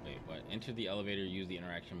wait? What? Enter the elevator. Use the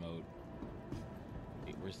interaction mode.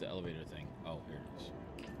 Wait, where's the elevator thing? Oh, here it is.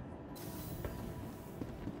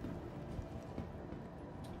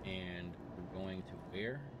 And we're going to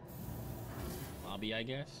where? Lobby, I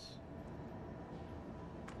guess.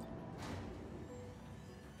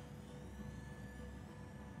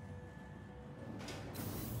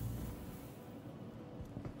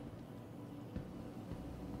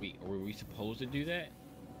 Wait, were we supposed to do that?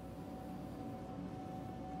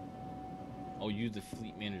 Oh, use the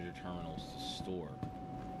fleet manager terminals to store.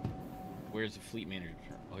 Where's the fleet manager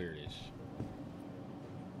terminal? Oh, here it is.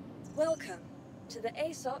 Welcome to the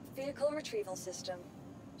ASOP Vehicle Retrieval System.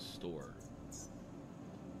 Store.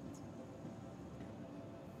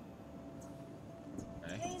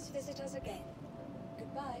 Okay. Please visit us again.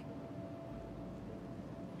 Goodbye.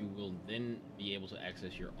 You will then be able to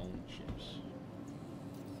access your own ships.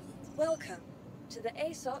 Welcome to the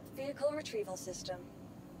ASOP Vehicle Retrieval System.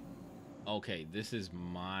 Okay, this is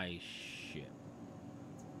my ship.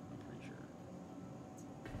 I'm pretty sure.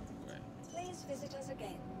 Okay. Please visit us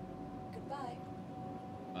again. Goodbye.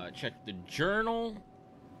 Check the journal.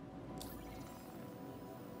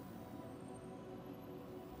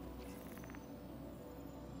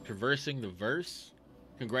 Traversing the verse.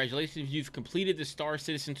 Congratulations, you've completed the Star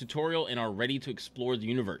Citizen tutorial and are ready to explore the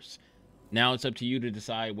universe. Now it's up to you to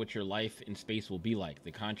decide what your life in space will be like.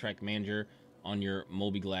 The contract manager on your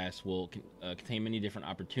mobi-glass will contain many different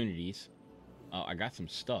opportunities. I got some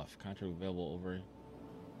stuff. Contract available over.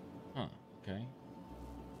 Huh. Okay.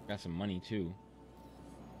 Got some money too.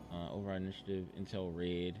 Override initiative, Intel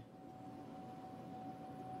raid.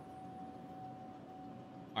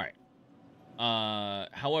 All right.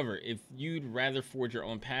 However, if you'd rather forge your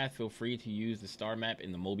own path, feel free to use the star map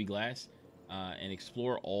in the mobi-glass and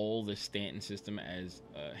explore all the Stanton system as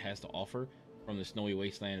has to offer, from the snowy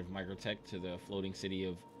wasteland of Microtech to the floating city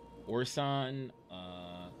of Orsan.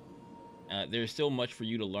 There's still much for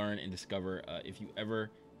you to learn and discover. If you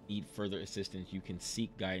ever need further assistance, you can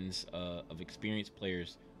seek guidance of experienced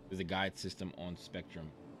players through the guide system on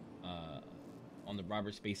Spectrum on the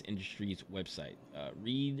Robert Space Industries website.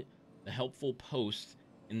 Read the helpful posts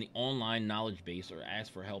in the online knowledge base or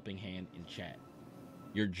ask for a helping hand in chat.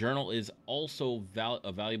 Your journal is also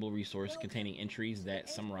a valuable resource containing entries that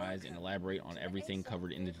summarize and elaborate on everything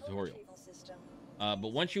covered in the tutorial.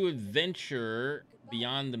 But once you adventure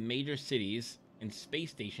beyond the major cities and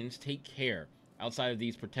space stations, take care. Outside of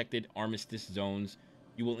these protected armistice zones,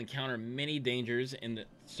 you will encounter many dangers in the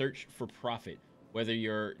search for profit. Whether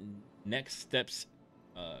your next steps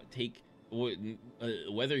take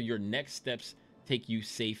you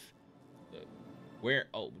safe,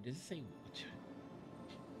 wherever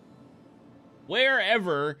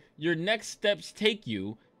your next steps take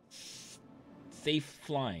you, safe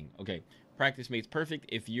flying. Okay, practice makes perfect.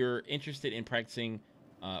 If you're interested in practicing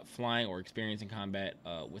flying or experiencing combat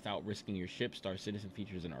without risking your ship, Star Citizen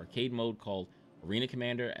features an arcade mode called Arena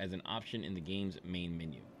Commander as an option in the game's main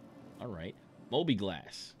menu. All right,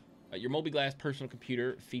 mobi-glass. Your mobi-glass personal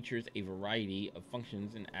computer features a variety of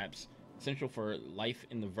functions and apps essential for life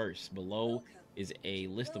in the verse. Below is a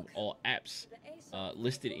list of all apps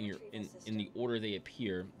listed in the order they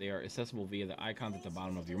appear. They are accessible via the icons at the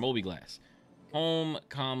bottom of your mobi-glass. Home,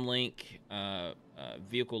 Comlink,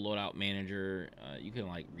 Vehicle Loadout Manager. You can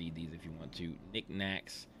like read these if you want to.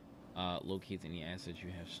 Knickknacks. Locates any assets you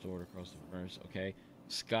have stored across the verse. Okay.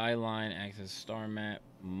 Skyline, access star map.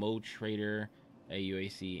 Mode Trader.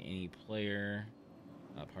 UAC, any player.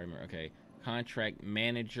 Okay. Contract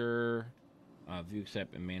Manager. View,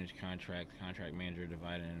 accept, and manage contracts. Contract Manager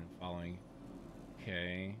divided in the following.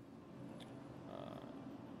 Okay.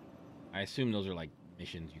 I assume those are like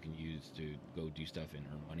missions you can use to go do stuff and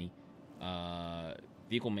earn money.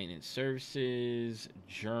 Vehicle maintenance services,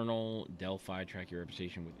 journal, Delphi, track your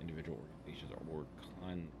reputation with individual organizations or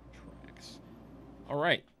contracts. All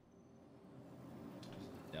right.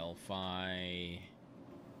 Delphi,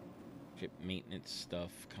 ship maintenance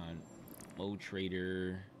stuff, mode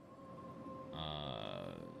trader,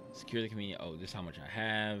 secure the community. Oh, this is how much I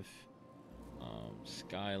have.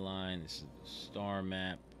 Skyline, this is the star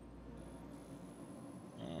map.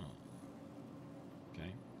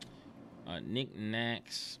 Okay.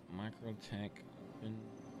 Knickknacks, Microtech, open.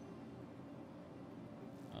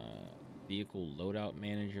 Vehicle loadout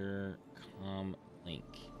manager, link.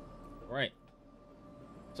 All right.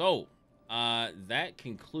 So, that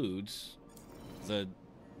concludes the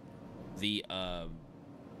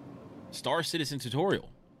Star Citizen tutorial.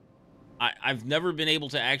 I've never been able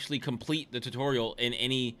to actually complete the tutorial in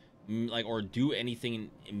any or do anything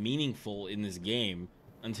meaningful in this game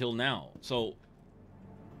until now. So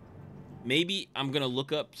maybe I'm gonna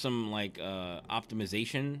look up some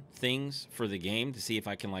optimization things for the game to see if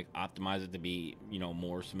I can optimize it to be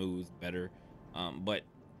more smooth, better. But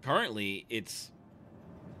currently it's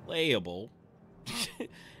playable.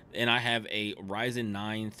 And I have a Ryzen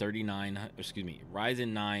 9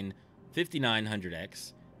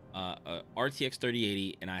 5900X, RTX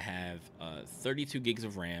 3080, and I have 32 gigs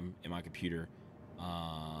of RAM in my computer.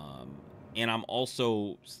 And I'm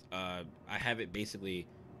also I have it basically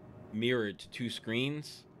mirrored to two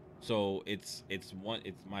screens, so it's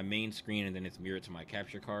my main screen, and then it's mirrored to my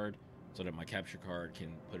capture card, so that my capture card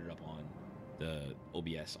can put it up on the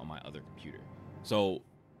OBS on my other computer. So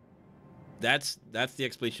that's the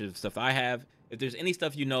explanation of stuff I have. If there's any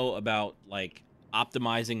stuff about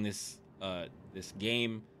optimizing this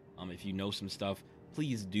game, if you know some stuff,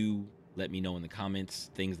 please do let me know in the comments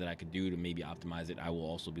things that I could do to maybe optimize it. I will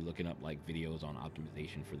also be looking up videos on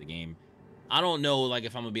optimization for the game. I don't know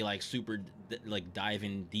if I'm gonna be super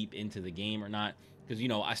diving deep into the game or not, because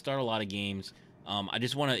I start a lot of games. I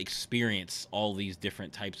just want to experience all these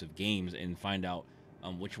different types of games and find out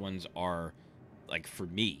which ones are for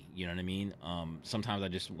me, you know what I mean? Sometimes I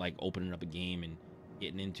just opening up a game and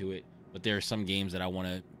getting into it, but there are some games that I want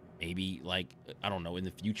to maybe I don't know, in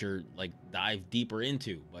the future dive deeper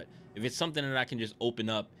into. But if it's something that I can just open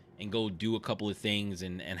up and go do a couple of things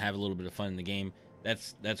and have a little bit of fun in the game,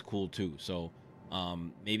 that's cool too. So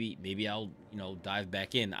maybe I'll dive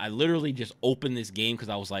back in. I literally just opened this game because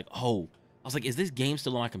I was like, is this game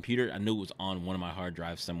still on my computer? I knew it was on one of my hard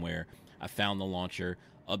drives somewhere. I found the launcher,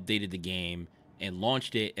 updated the game, and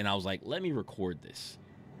launched it, and I was like, let me record this.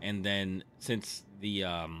 And then since the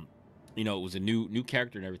it was a new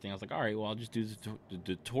character and everything, I was like, all right, well, I'll just do the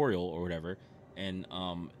tutorial or whatever, and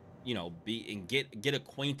get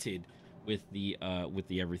acquainted with the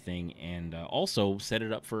everything, and also set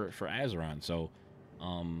it up for Azeron. So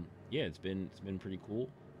yeah, it's been pretty cool.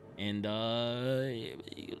 And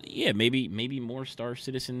yeah, maybe more Star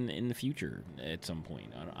Citizen in the future at some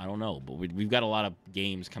point. I don't know, but we've got a lot of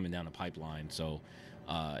games coming down the pipeline, so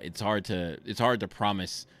it's hard to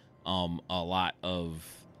promise a lot of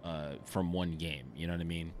from one game. You know what I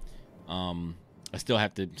mean? I still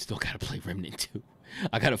gotta play Remnant 2.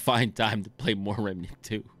 I gotta find time to play more Remnant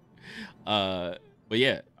 2. But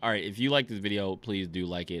yeah, all right. If you like this video, please do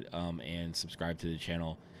like it and subscribe to the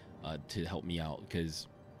channel to help me out, because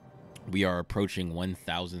we are approaching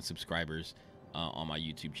 1,000 subscribers on my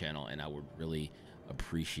YouTube channel, and I would really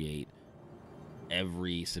appreciate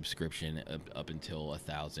every subscription up until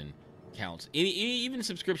 1,000 counts. Even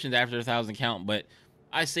subscriptions after 1,000 count, but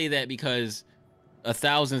I say that because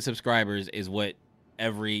 1,000 subscribers is what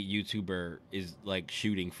every YouTuber is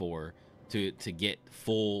shooting for to get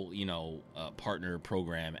full, partner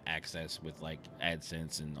program access with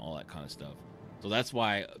AdSense and all that kind of stuff. So that's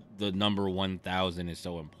why the number 1,000 is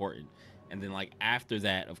so important. And then after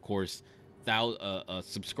that, of course,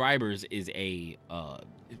 subscribers is a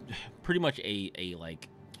pretty much a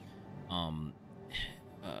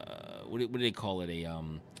what do they call it, a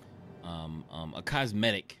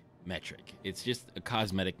cosmetic metric. It's just a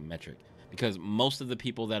cosmetic metric, because most of the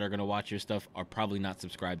people that are going to watch your stuff are probably not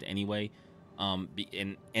subscribed anyway.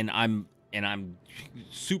 And I'm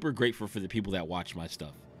super grateful for the people that watch my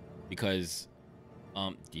stuff, because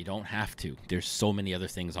you don't have to. There's so many other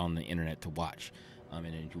things on the internet to watch, and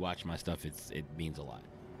if you watch my stuff, it means a lot.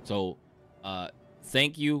 So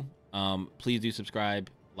thank you. Please do subscribe,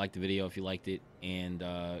 like the video if you liked it, and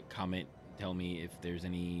comment, tell me if there's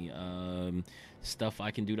any stuff I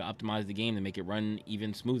can do to optimize the game to make it run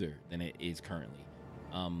even smoother than it is currently.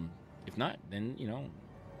 If not, then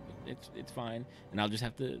it's fine, and I'll just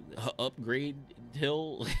have to upgrade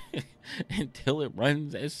until until it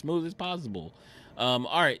runs as smooth as possible. All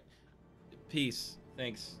right, peace.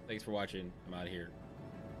 Thanks for watching. I'm out of here.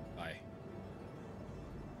 Bye.